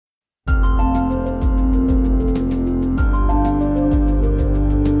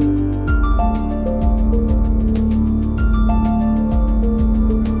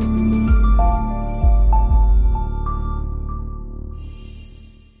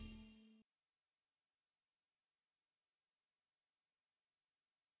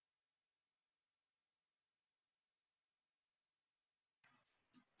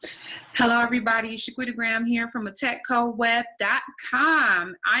Hello, everybody. Shaquita Graham here from AttechCo.net.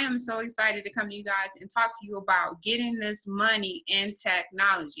 I am so excited to come to you guys and talk to you about getting this money in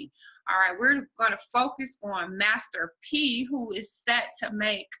technology. All right, we're going to focus on Master P, who is set to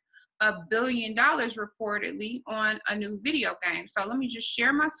make $1 billion reportedly on a new video game. So let me just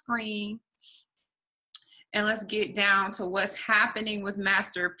share my screen and let's get down to what's happening with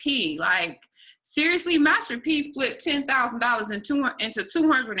Master P. Like, seriously, Master P flipped $10,000 into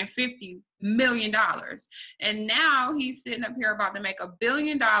 $250 million. And now he's sitting up here about to make $1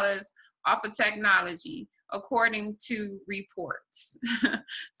 billion off of technology, according to reports.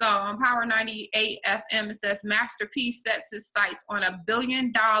 So on Power 98 FM, it says Master P sets his sights on $1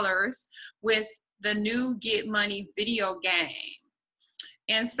 billion with the new Get Money video game.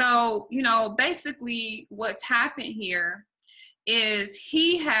 And so, you know, basically what's happened here is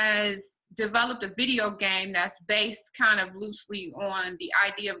he has developed a video game that's based kind of loosely on the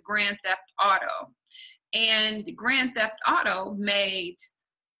idea of Grand Theft Auto. And Grand Theft Auto made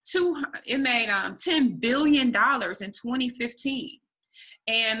 $10 billion in 2015.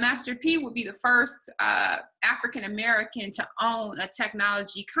 And Master P would be the first African-American to own a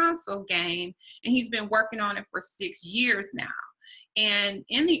technology console game. And he's been working on it for 6 years now. And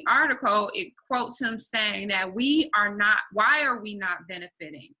in the article, it quotes him saying that why are we not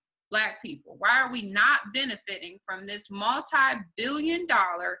benefiting, Black people? Why are we not benefiting from this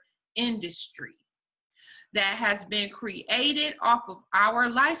multi-billion-dollar industry that has been created off of our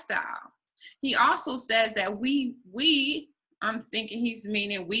lifestyle? He also says that I'm thinking he's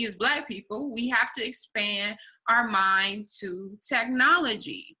meaning we as Black people, we have to expand our mind to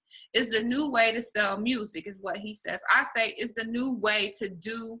technology. It's the new way to sell music, is what he says. I say it's the new way to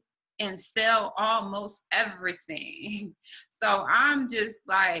do and sell almost everything. So I'm just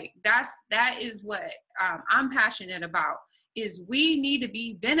like, that is what I'm passionate about, is we need to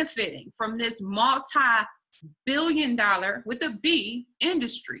be benefiting from this multi-billion-dollar, with a B,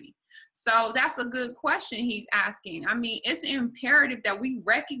 industry. So that's a good question he's asking. I mean, it's imperative that we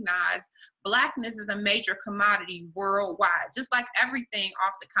recognize Blackness is a major commodity worldwide, just like everything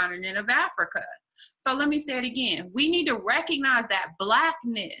off the continent of Africa. So let me say it again. We need to recognize that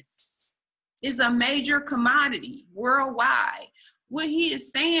Blackness is a major commodity worldwide. What he is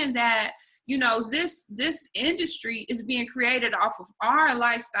saying that, you know, this industry is being created off of our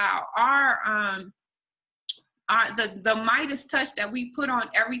lifestyle, the Midas touch that we put on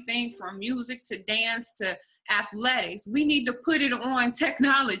everything from music to dance to athletics. We need to put it on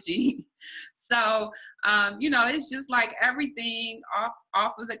technology. So, you know, it's just like everything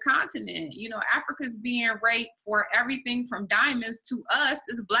off of the continent. You know, Africa's being raped for everything from diamonds to us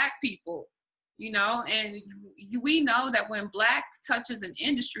as Black people. You know, and we know that when Black touches an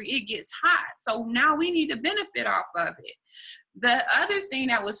industry, it gets hot. So now we need to benefit off of it. The other thing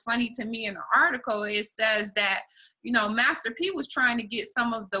that was funny to me in the article, it says that, you know, Master P was trying to get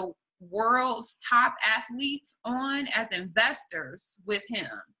some of the world's top athletes on as investors with him.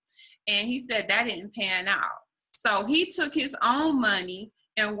 And he said that didn't pan out. So he took his own money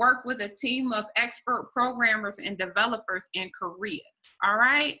and worked with a team of expert programmers and developers in Korea. All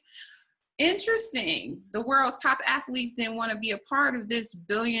right. Interesting. The world's top athletes didn't want to be a part of this $1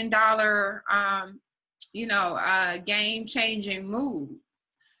 billion, game-changing move.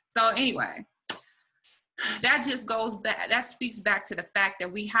 So anyway, that just goes back, that speaks back to the fact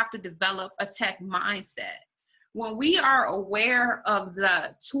that we have to develop a tech mindset. When we are aware of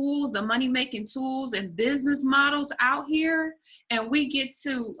the tools, the money-making tools and business models out here, and we get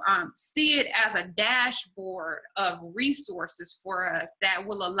to see it as a dashboard of resources for us that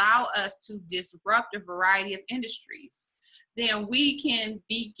will allow us to disrupt a variety of industries, then we can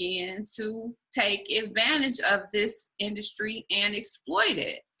begin to take advantage of this industry and exploit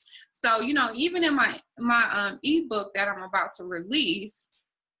it. So, you know, even in my ebook that I'm about to release,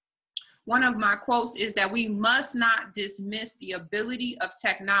 one of my quotes is that we must not dismiss the ability of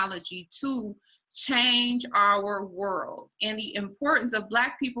technology to change our world and the importance of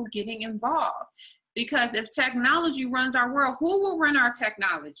Black people getting involved. Because if technology runs our world, who will run our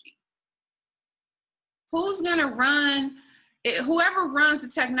technology? Who's going to run it? Whoever runs the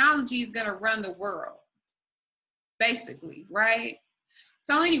technology is going to run the world, basically, right?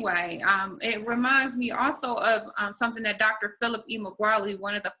 So anyway, it reminds me also of something that Dr. Philip E. McGually,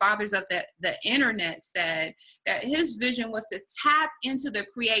 one of the fathers of the internet, said, that his vision was to tap into the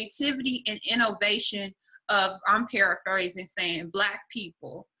creativity and innovation of, I'm paraphrasing, saying Black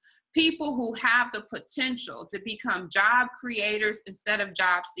people who have the potential to become job creators instead of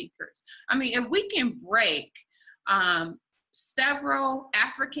job seekers. I mean, if we can break several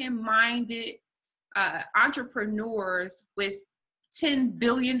African-minded entrepreneurs with $10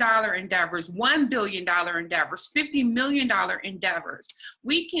 billion endeavors, $1 billion endeavors, $50 million endeavors.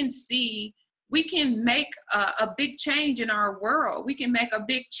 We can see, we can make a big change in our world. We can make a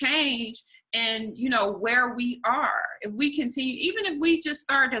big change in, you know, where we are. If we continue, even if we just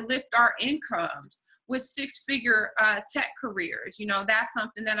start to lift our incomes with six-figure tech careers, you know, that's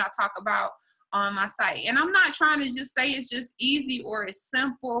something that I talk about on my site. And I'm not trying to just say it's just easy or it's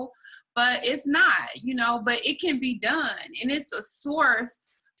simple, but it's not, you know, but it can be done. And it's a source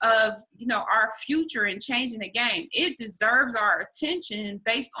of, you know, our future and changing the game. It deserves our attention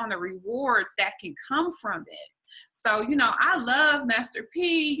based on the rewards that can come from it. So, you know, I love Master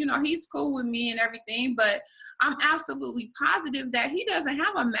P, you know, he's cool with me and everything, but I'm absolutely positive that he doesn't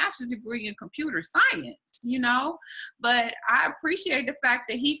have a master's degree in computer science, you know, but I appreciate the fact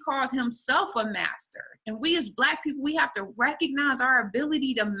that he called himself a master. And we as Black people, we have to recognize our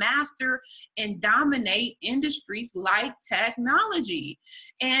ability to master and dominate industries like technology.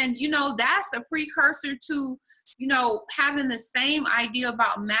 And, you know, that's a precursor to, you know, having the same idea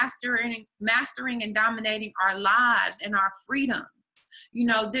about mastering and dominating our lives and our freedom, you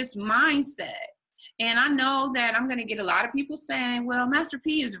know, this mindset. And I know that I'm going to get a lot of people saying, well, Master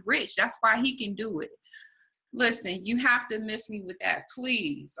P is rich, that's why he can do it. Listen, you have to miss me with that,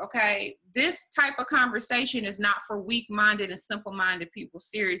 please, okay? This type of conversation is not for weak-minded and simple-minded people,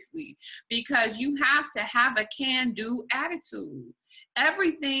 seriously, because you have to have a can-do attitude.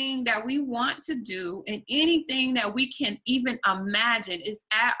 Everything that we want to do and anything that we can even imagine is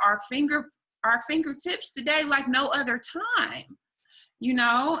at our fingertips today like no other time, you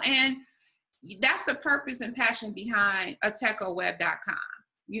know? And that's the purpose and passion behind AttechCo.net.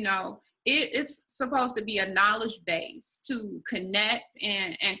 You know, it's supposed to be a knowledge base to connect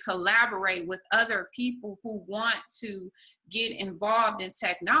and collaborate with other people who want to get involved in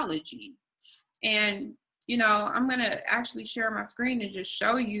technology. And, you know, I'm going to actually share my screen and just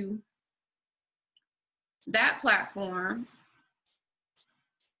show you that platform.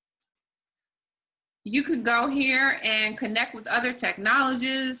 You could go here and connect with other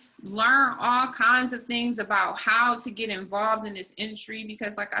technologists, learn all kinds of things about how to get involved in this industry,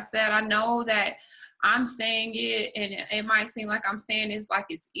 because like I said, I know that I'm saying it and it might seem like I'm saying it's like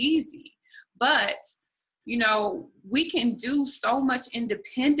it's easy, but you know, we can do so much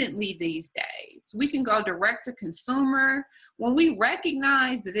independently these days. We can go direct to consumer. When we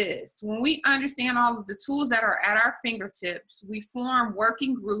recognize this, when we understand all of the tools that are at our fingertips, we form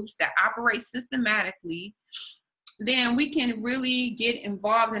working groups that operate systematically, then we can really get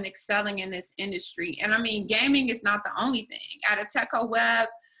involved in excelling in this industry. And I mean, gaming is not the only thing. At AttechCo Web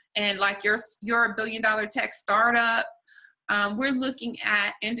and like your $1 billion tech startup, we're looking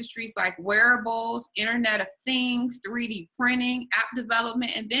at industries like wearables, Internet of Things, 3D printing, app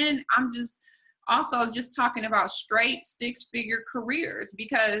development, and then I'm just also just talking about straight six-figure careers,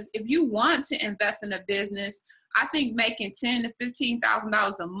 because if you want to invest in a business, I think making $10,000 to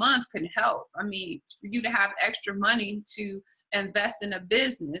 $15,000 a month can help. I mean, for you to have extra money to invest in a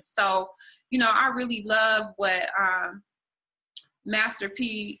business. So, you know, I really love what Master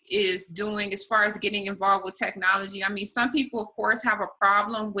P is doing as far as getting involved with technology. I mean, some people, of course, have a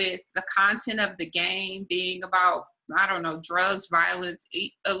problem with the content of the game being about, I don't know, drugs, violence,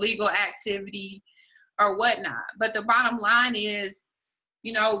 illegal activity, or whatnot. But the bottom line is,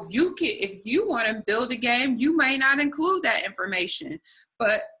 you know, you can, if you want to build a game, you may not include that information.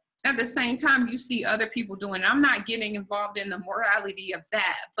 But at the same time, you see other people doing it. I'm not getting involved in the morality of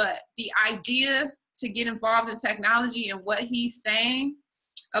that, but the idea to get involved in technology and what he's saying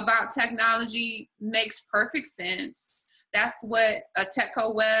about technology makes perfect sense. That's what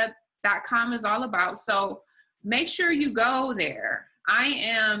AttechCo.net is all about. So make sure you go there. I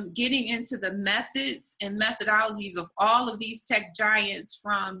am getting into the methods and methodologies of all of these tech giants,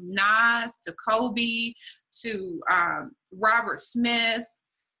 from Nas to Kobe to Robert Smith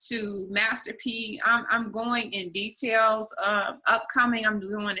to Master P. I'm going in details. Upcoming, I'm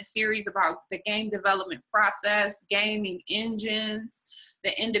doing a series about the game development process, gaming engines,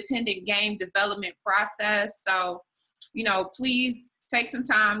 the independent game development process. So, you know, please take some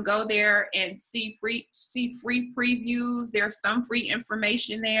time, go there and see free previews. There's some free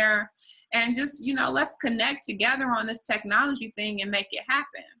information there. And just, you know, let's connect together on this technology thing and make it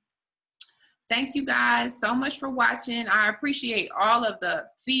happen. Thank you guys so much for watching. I appreciate all of the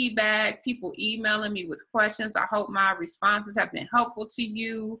feedback, people emailing me with questions. I hope my responses have been helpful to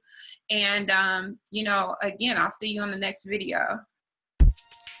you. And, you know, again, I'll see you on the next video.